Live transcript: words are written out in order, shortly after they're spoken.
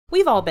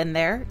We've all been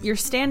there. You're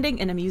standing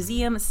in a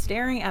museum,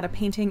 staring at a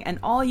painting, and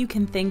all you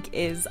can think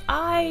is,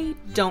 I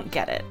don't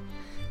get it.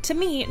 To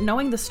me,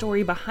 knowing the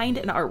story behind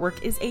an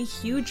artwork is a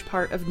huge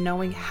part of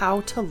knowing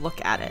how to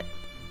look at it.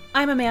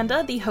 I'm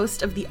Amanda, the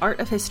host of the Art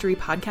of History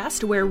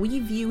podcast, where we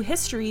view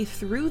history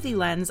through the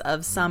lens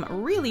of some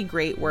really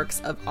great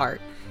works of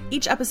art.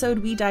 Each episode,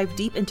 we dive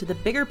deep into the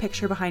bigger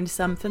picture behind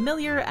some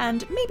familiar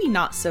and maybe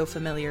not so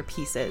familiar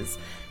pieces.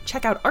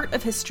 Check out Art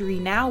of History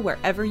now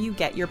wherever you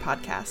get your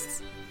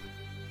podcasts.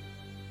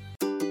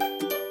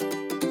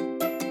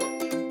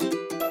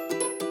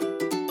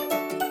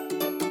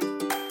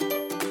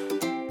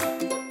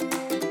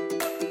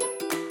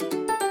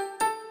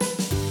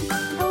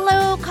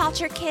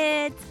 Culture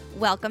kids,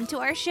 welcome to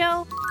our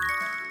show.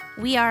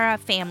 We are a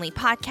family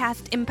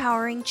podcast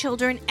empowering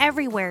children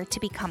everywhere to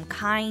become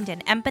kind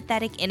and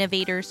empathetic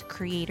innovators,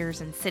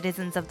 creators, and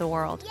citizens of the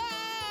world. Yay!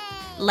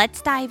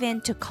 Let's dive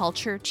into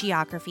culture,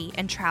 geography,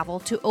 and travel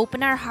to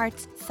open our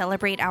hearts,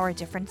 celebrate our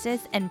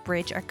differences, and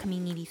bridge our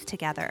communities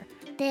together.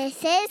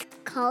 This is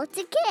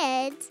Culture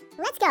Kids.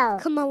 Let's go.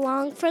 Come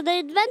along for the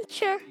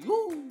adventure.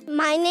 Woo.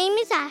 My name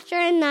is Asher,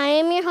 and I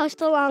am your host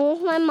along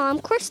with my mom,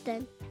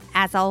 Kristen.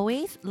 As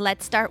always,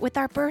 let's start with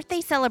our birthday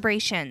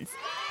celebrations.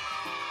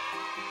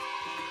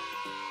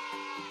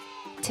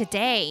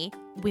 Today,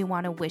 we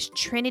want to wish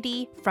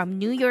Trinity from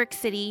New York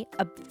City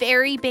a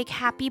very big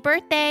happy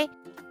birthday.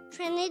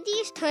 Trinity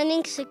is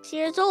turning 6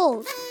 years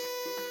old.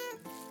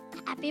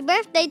 Happy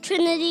birthday,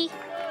 Trinity.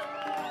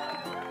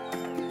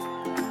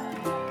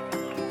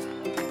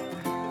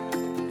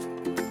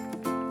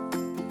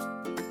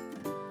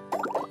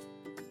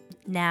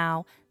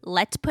 Now,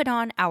 let's put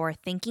on our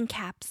thinking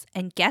caps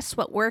and guess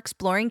what we're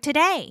exploring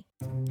today.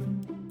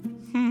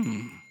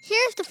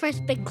 Here's the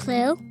first big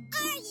clue. Are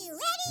you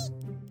ready?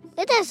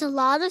 It has a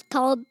lot of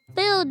tall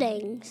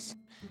buildings.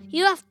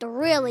 You have to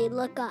really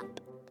look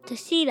up to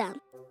see them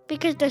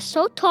because they're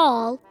so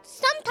tall,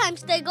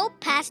 sometimes they go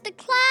past the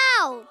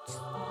clouds.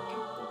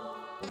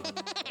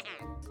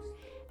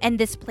 And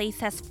this place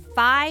has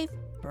 5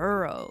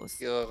 boroughs.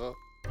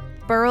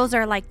 Boroughs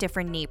are like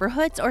different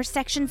neighborhoods or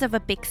sections of a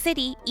big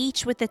city,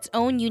 each with its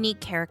own unique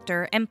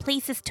character and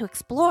places to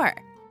explore.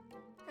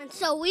 And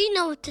so we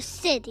know it's a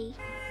city.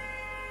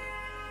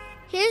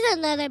 Here's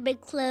another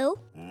big clue.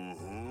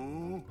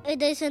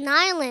 It is an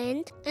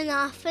island and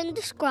often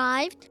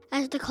described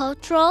as the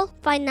cultural,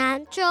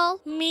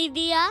 financial,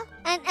 media,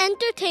 and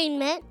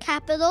entertainment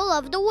capital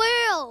of the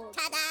world.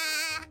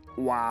 Ta-da!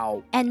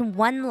 Wow. And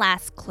one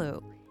last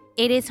clue.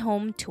 It is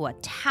home to a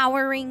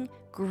towering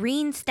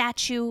green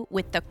statue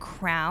with a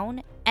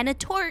crown and a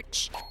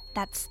torch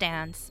that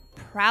stands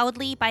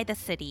proudly by the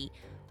city,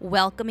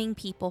 welcoming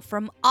people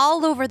from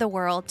all over the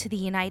world to the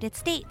United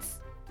States.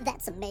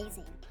 That's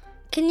amazing.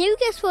 Can you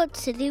guess what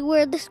city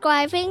we're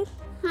describing?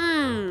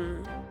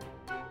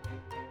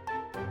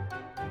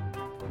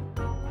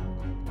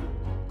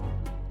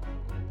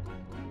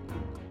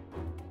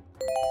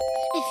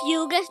 If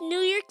you guess New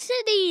York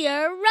City,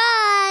 you're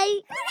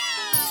right.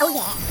 Hooray! Oh,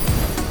 yeah.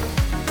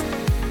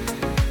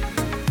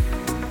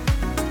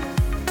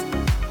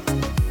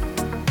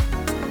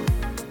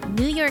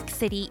 New York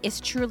City is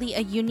truly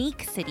a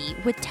unique city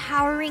with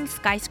towering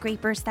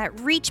skyscrapers that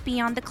reach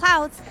beyond the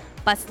clouds,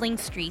 bustling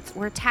streets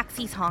where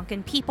taxis honk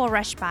and people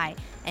rush by,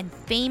 and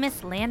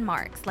famous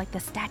landmarks like the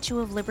Statue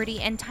of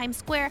Liberty and Times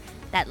Square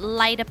that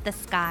light up the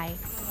sky.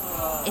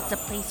 It's a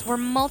place where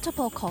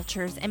multiple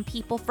cultures and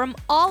people from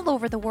all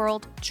over the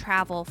world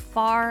travel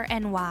far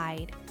and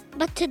wide.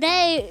 But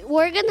today,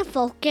 we're going to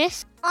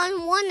focus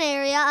on one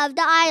area of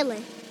the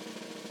island,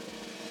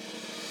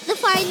 the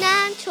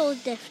financial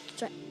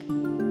district.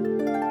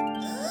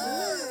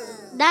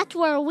 That's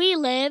where we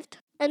lived,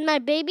 and my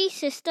baby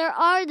sister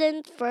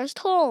Arden's first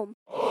home.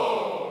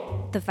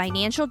 The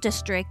financial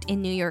district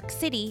in New York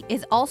City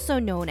is also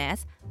known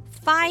as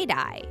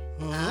Fide-Eye.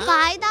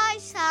 Fide-Eye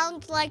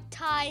sounds like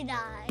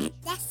tie-dye.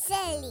 That's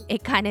silly.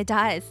 It kind of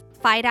does.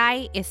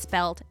 Fide-Eye is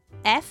spelled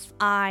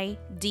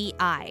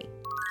F-I-D-I.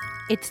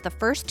 It's the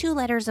first 2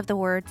 letters of the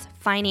words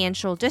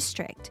financial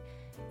district.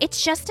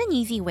 It's just an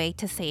easy way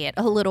to say it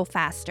a little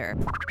faster.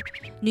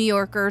 New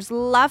Yorkers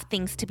love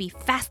things to be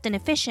fast and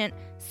efficient,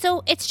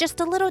 so it's just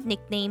a little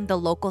nickname the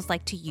locals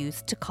like to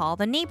use to call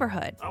the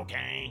neighborhood.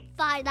 Okay.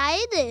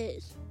 Fide-Eye it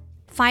is.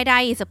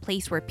 Fide-Eye is a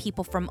place where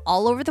people from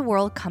all over the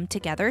world come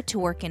together to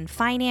work in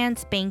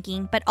finance,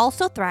 banking, but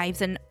also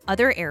thrives in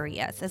other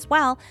areas as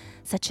well,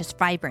 such as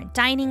vibrant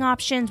dining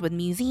options with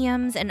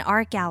museums and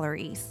art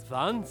galleries.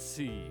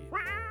 Fancy.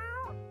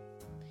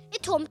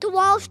 It's home to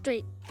Wall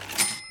Street,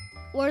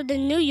 where the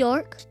New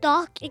York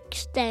Stock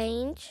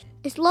Exchange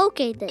is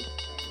located.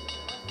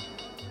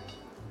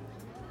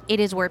 It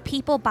is where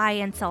people buy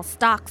and sell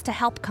stocks to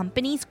help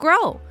companies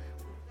grow.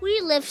 We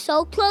live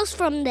so close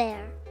from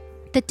there.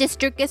 The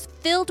district is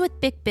filled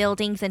with big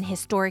buildings and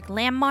historic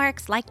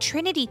landmarks like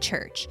Trinity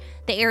Church.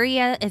 The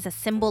area is a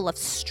symbol of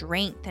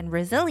strength and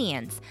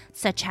resilience,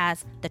 such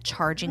as the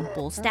Charging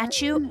Bull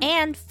statue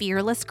and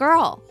Fearless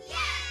Girl.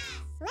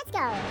 Yes! Let's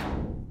go.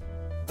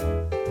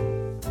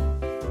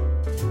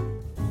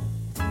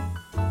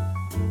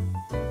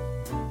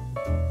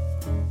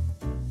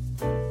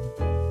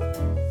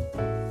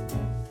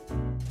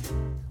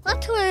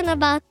 Let's learn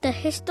about the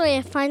history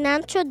of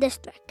Financial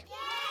District.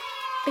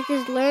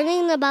 Because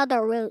learning about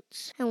our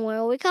roots and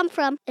where we come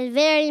from is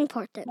very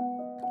important.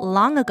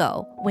 Long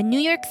ago, when New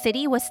York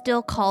City was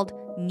still called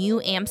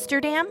New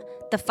Amsterdam,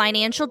 the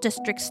financial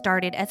district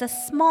started as a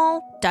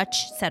small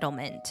Dutch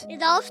settlement.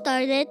 It all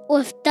started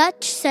with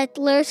Dutch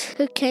settlers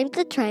who came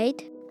to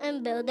trade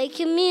and build a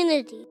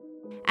community.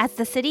 As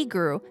the city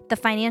grew, the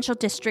financial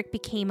district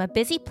became a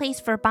busy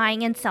place for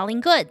buying and selling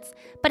goods.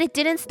 But it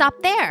didn't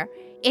stop there.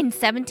 In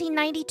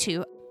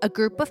 1792, a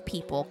group of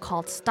people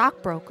called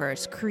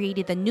stockbrokers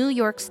created the New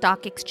York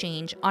Stock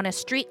Exchange on a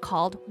street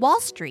called Wall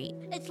Street.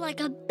 It's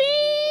like a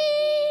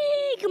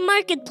big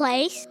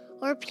marketplace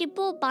where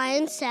people buy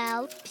and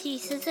sell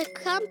pieces of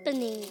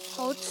companies,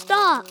 hold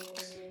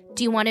stocks.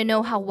 Do you want to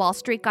know how Wall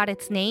Street got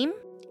its name?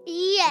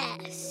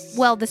 Yes.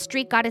 Well, the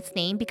street got its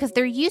name because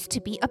there used to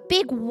be a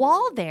big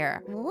wall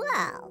there.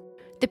 Wow.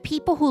 The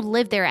people who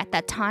lived there at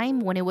that time,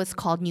 when it was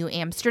called New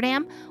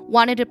Amsterdam,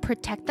 wanted to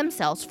protect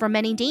themselves from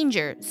any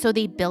danger, so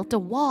they built a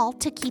wall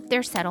to keep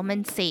their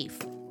settlement safe.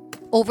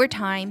 Over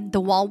time,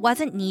 the wall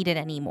wasn't needed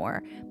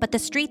anymore, but the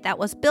street that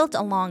was built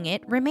along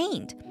it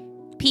remained.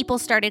 People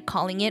started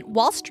calling it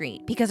Wall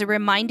Street because it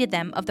reminded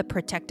them of the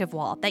protective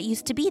wall that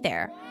used to be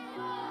there.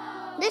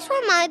 This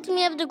reminds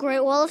me of the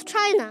Great Wall of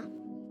China.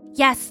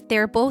 Yes,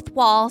 they're both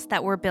walls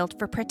that were built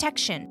for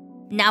protection.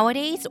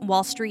 Nowadays,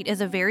 Wall Street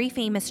is a very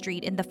famous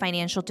street in the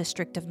financial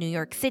district of New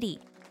York City.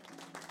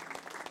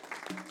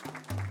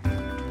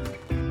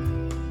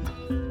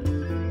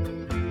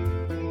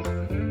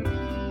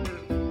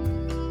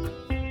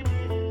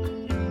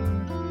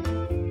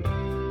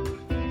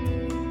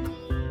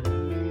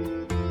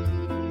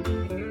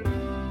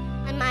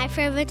 And my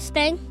favorite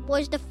thing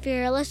was the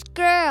Fearless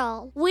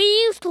Girl. We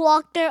used to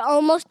walk there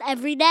almost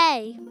every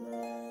day.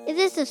 It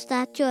is a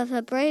statue of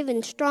a brave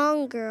and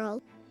strong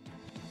girl.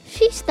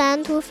 She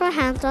stands with her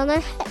hands on her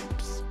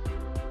hips.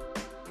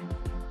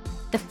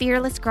 The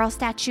Fearless Girl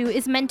statue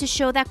is meant to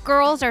show that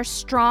girls are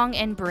strong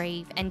and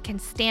brave and can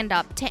stand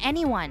up to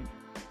anyone.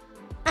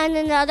 And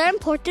another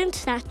important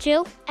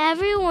statue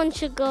everyone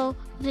should go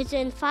visit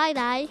in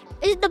Friday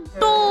is the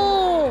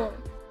bull.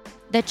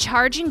 The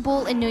Charging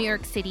Bull in New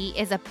York City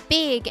is a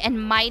big and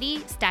mighty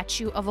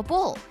statue of a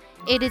bull.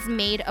 It is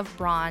made of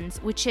bronze,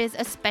 which is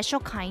a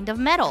special kind of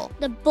metal.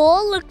 The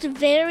bull looks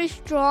very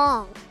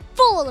strong,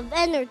 full of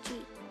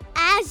energy,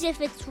 as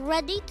if it's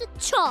ready to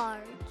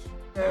charge.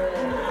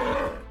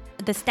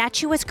 The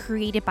statue was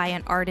created by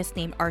an artist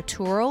named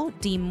Arturo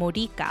Di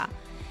Modica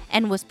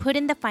and was put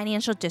in the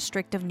financial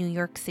district of New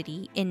York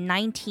City in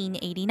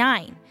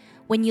 1989.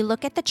 When you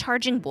look at the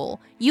Charging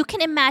Bull, you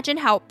can imagine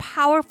how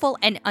powerful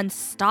and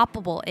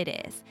unstoppable it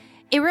is.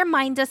 It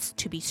reminds us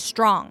to be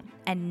strong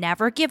and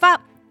never give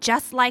up,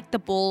 just like the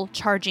bull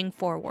charging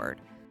forward.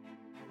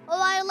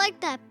 Oh, I like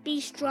that. Be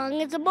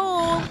strong as a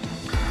bull.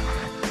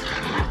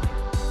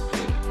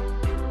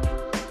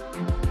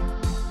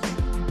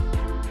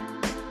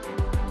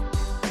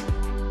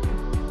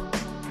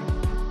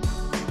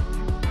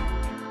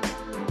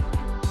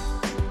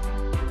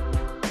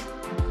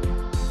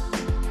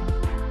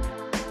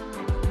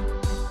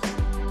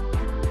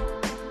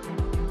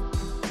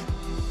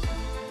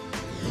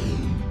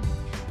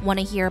 Want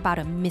to hear about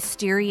a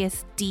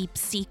mysterious, deep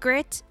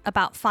secret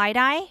about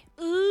FiDi?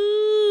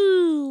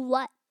 Ooh,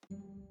 what?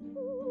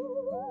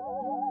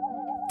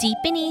 Deep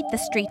beneath the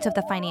streets of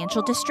the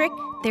financial district,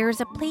 there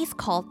is a place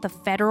called the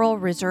Federal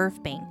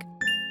Reserve Bank.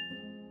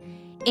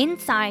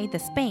 Inside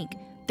this bank,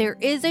 there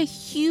is a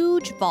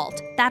huge vault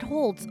that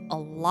holds a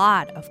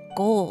lot of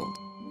gold.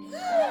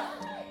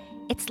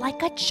 It's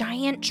like a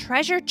giant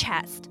treasure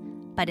chest,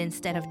 but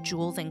instead of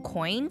jewels and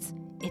coins,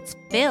 it's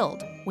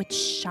filled with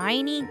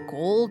shiny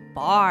gold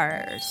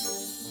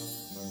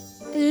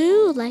bars.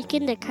 Ooh, like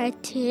in the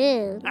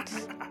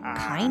cartoons.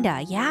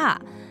 Kinda, yeah.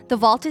 The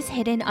vault is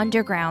hidden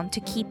underground to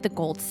keep the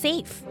gold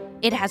safe.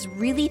 It has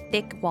really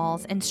thick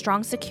walls and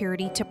strong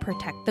security to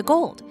protect the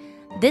gold.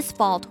 This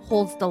vault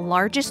holds the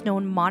largest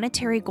known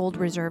monetary gold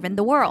reserve in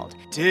the world.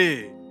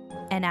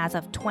 And as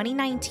of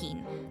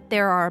 2019,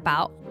 there are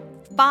about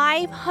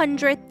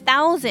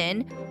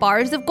 500,000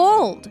 bars of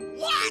gold.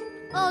 What?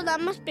 Oh,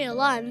 that must be a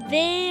lot and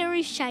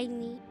very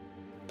shiny.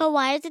 But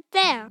why is it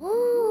there?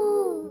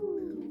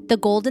 Ooh. The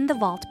gold in the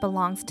vault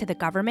belongs to the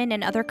government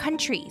and other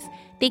countries.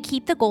 They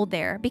keep the gold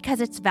there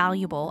because it's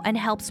valuable and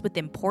helps with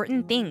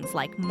important things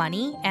like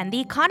money and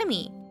the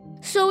economy.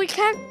 So we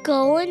can't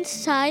go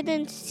inside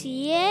and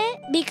see it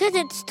because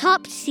it's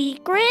top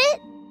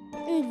secret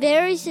and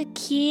very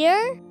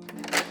secure?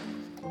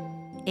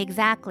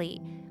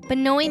 Exactly. But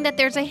knowing that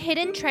there's a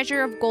hidden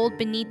treasure of gold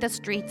beneath the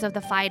streets of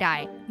the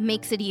FiDi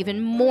makes it even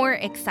more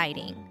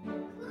exciting.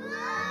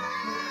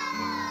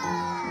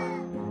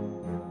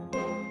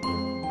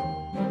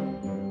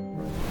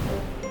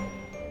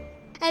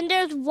 And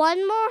there's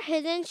one more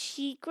hidden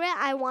secret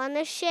I want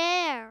to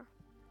share.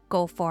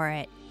 Go for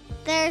it.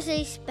 There's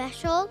a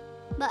special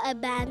but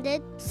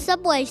abandoned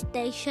subway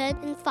station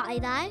in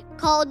FiDi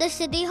called the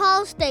City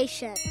Hall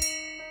Station.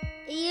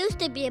 It used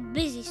to be a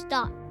busy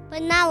stop,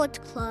 But now it's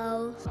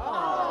closed.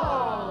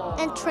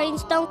 And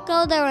trains don't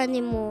go there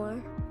anymore.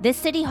 This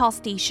City Hall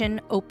station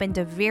opened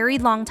a very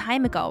long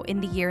time ago in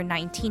the year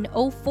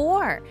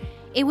 1904.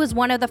 It was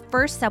one of the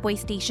first subway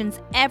stations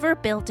ever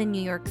built in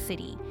New York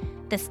City.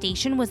 The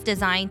station was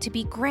designed to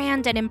be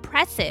grand and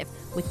impressive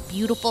with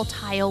beautiful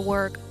tile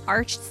work,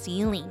 arched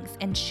ceilings,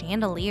 and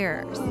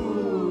chandeliers.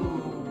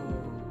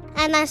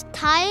 And as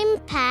time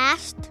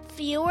passed,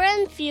 fewer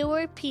and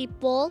fewer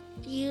people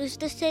used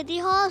the City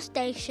Hall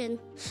station,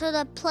 so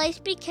the place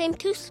became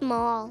too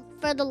small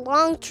for the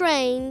long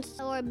trains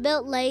that were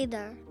built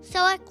later.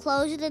 So it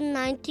closed in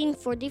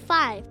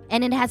 1945.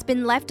 And it has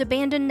been left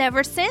abandoned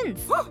ever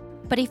since.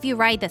 But if you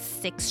ride the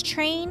 6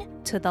 train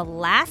to the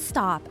last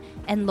stop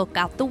and look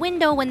out the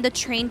window when the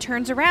train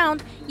turns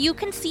around, you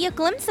can see a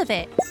glimpse of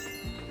it.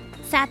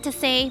 Sad to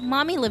say,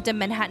 Mommy lived in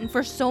Manhattan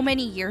for so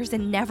many years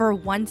and never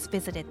once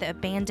visited the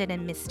abandoned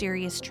and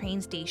mysterious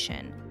train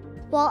station.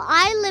 Well,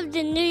 I lived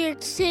in New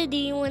York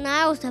City when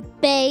I was a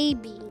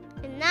baby,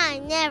 and I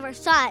never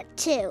saw it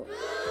too.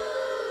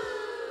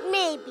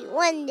 Maybe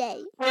one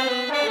day.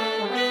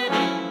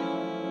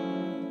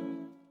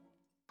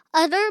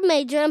 Other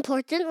major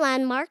important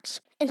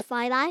landmarks in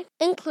Friday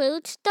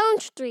include Stone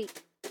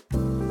Street.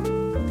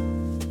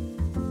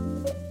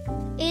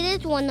 It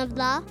is one of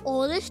the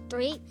oldest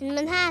streets in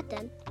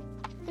Manhattan,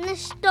 and there's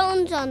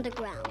stones on the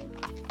ground.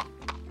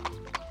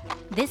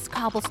 This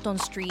cobblestone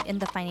street in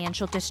the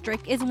financial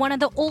district is one of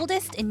the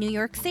oldest in New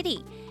York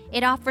City.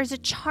 It offers a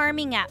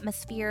charming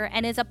atmosphere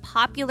and is a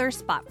popular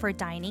spot for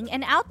dining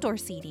and outdoor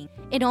seating.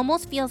 It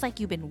almost feels like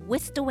you've been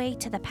whisked away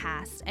to the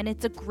past, and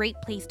it's a great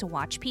place to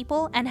watch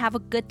people and have a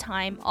good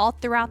time all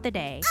throughout the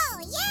day. Oh,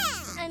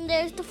 yeah! And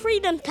there's the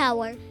Freedom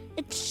Tower.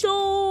 It's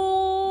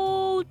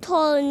so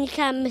tall and you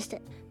can't miss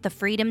it. The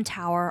Freedom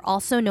Tower,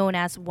 also known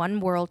as One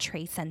World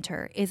Trade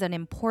Center, is an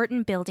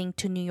important building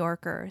to New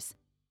Yorkers.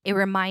 It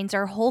reminds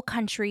our whole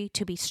country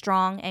to be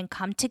strong and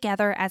come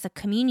together as a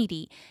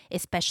community,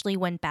 especially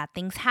when bad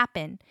things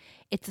happen.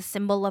 It's a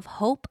symbol of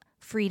hope,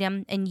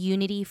 freedom, and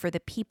unity for the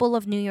people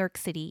of New York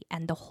City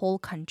and the whole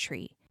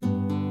country.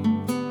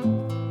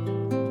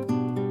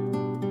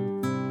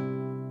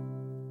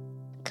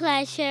 Could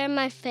I share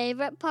my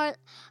favorite part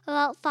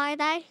about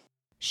Friday?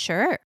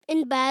 Sure.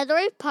 In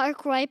Battery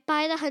Park, right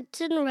by the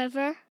Hudson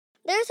River,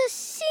 there's a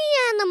sea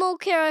animal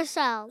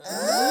carousel.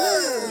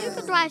 You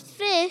could ride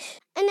fish,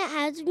 and it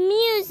has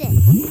music.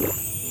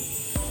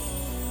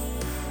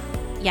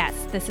 Yes,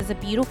 this is a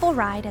beautiful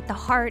ride at the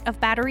heart of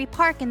Battery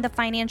Park in the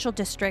financial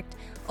district,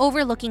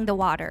 overlooking the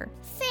water.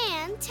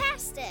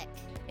 Fantastic!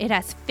 It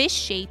has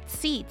fish-shaped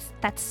seats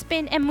that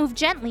spin and move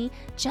gently,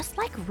 just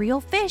like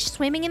real fish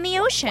swimming in the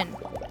ocean.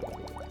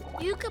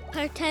 You could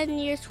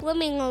pretend you're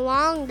swimming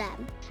along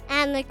them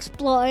and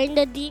exploring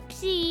the deep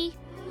sea.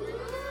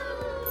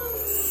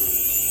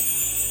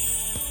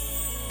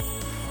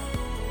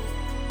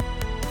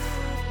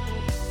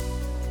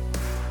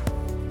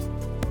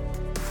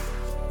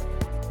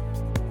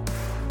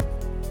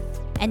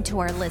 And to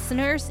our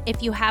listeners,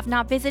 if you have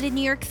not visited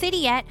New York City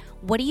yet,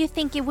 what do you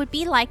think it would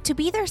be like to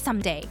be there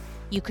someday?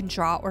 You can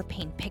draw or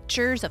paint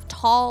pictures of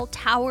tall,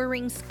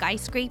 towering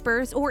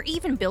skyscrapers, or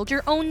even build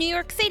your own New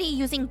York City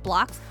using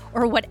blocks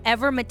or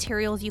whatever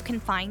materials you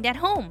can find at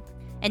home.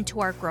 And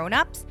to our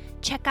grown-ups,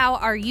 check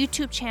out our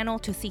YouTube channel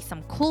to see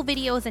some cool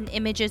videos and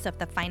images of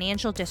the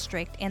financial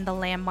district and the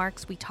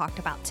landmarks we talked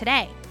about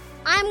today.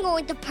 I'm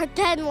going to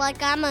pretend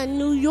like I'm a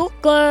New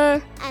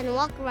Yorker and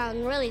walk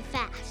around really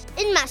fast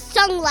in my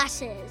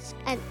sunglasses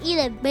and eat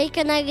a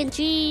bacon, egg, and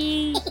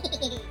cheese.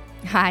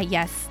 Ah,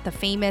 yes, the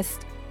famous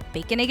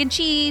bacon, egg, and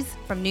cheese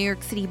from New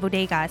York City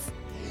bodegas.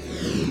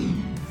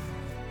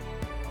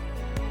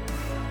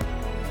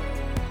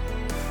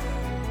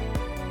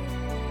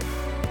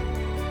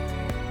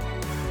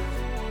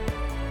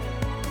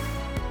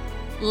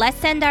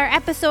 Let's end our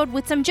episode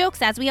with some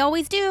jokes as we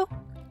always do.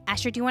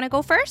 Asher, do you want to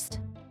go first?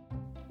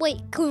 Wait,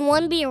 can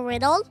one be a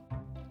riddle?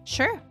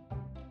 Sure.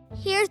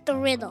 Here's the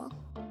riddle.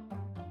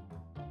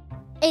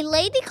 A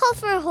lady called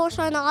for a horse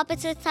on the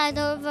opposite side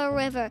of a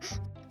river.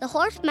 The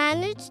horse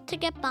managed to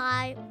get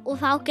by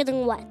without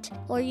getting wet,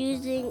 or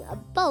using a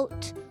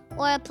boat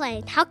or a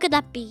plane. How could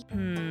that be?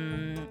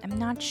 I'm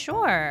not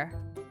sure.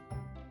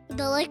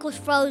 The lake was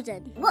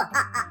frozen.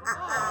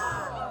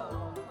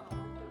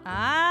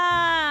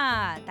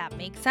 Ah, that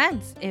makes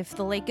sense. If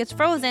the lake is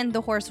frozen,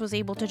 the horse was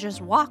able to just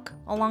walk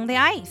along the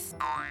ice.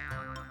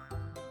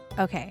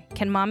 Okay,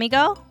 can Mommy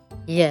go?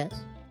 Yes.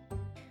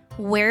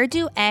 Where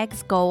do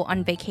eggs go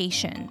on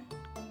vacation?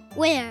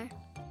 Where?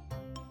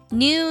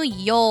 New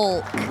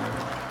York.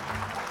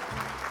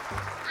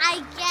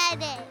 I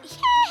get it.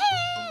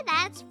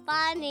 That's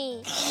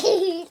funny.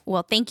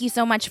 Well, thank you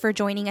so much for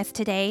joining us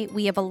today.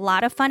 We have a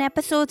lot of fun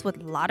episodes with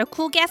a lot of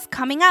cool guests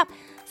coming up.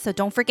 So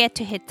don't forget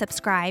to hit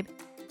subscribe.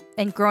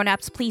 And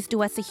grown-ups, please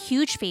do us a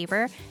huge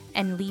favor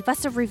and leave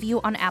us a review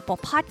on Apple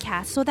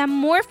Podcasts so that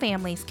more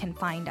families can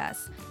find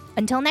us.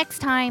 Until next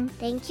time.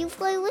 Thank you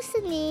for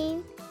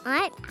listening.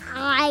 I'm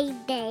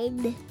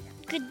Aiden.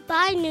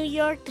 Goodbye, New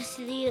York, the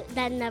city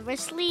that never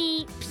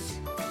sleeps.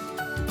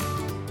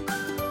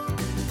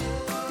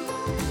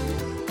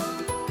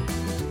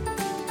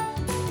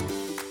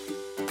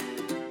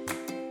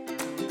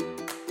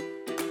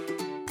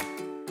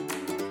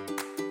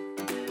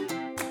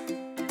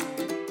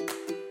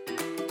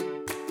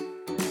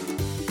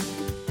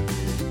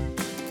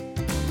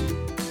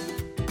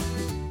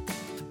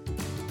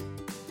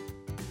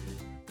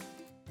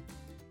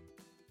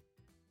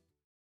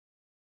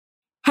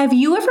 Have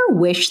you ever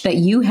wished that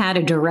you had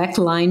a direct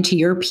line to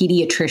your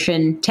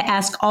pediatrician to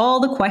ask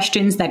all the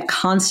questions that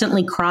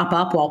constantly crop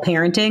up while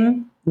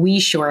parenting? We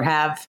sure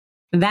have.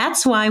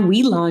 That's why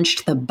we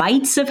launched the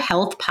Bites of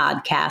Health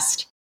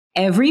podcast.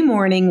 Every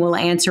morning, we'll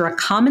answer a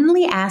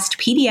commonly asked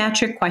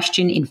pediatric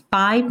question in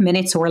 5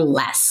 minutes or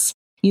less.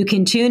 You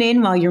can tune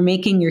in while you're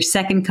making your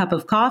second cup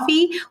of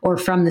coffee or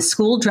from the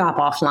school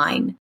drop-off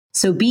line.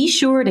 So be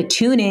sure to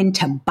tune in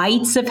to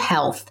Bites of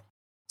Health,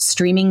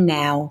 streaming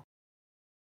now.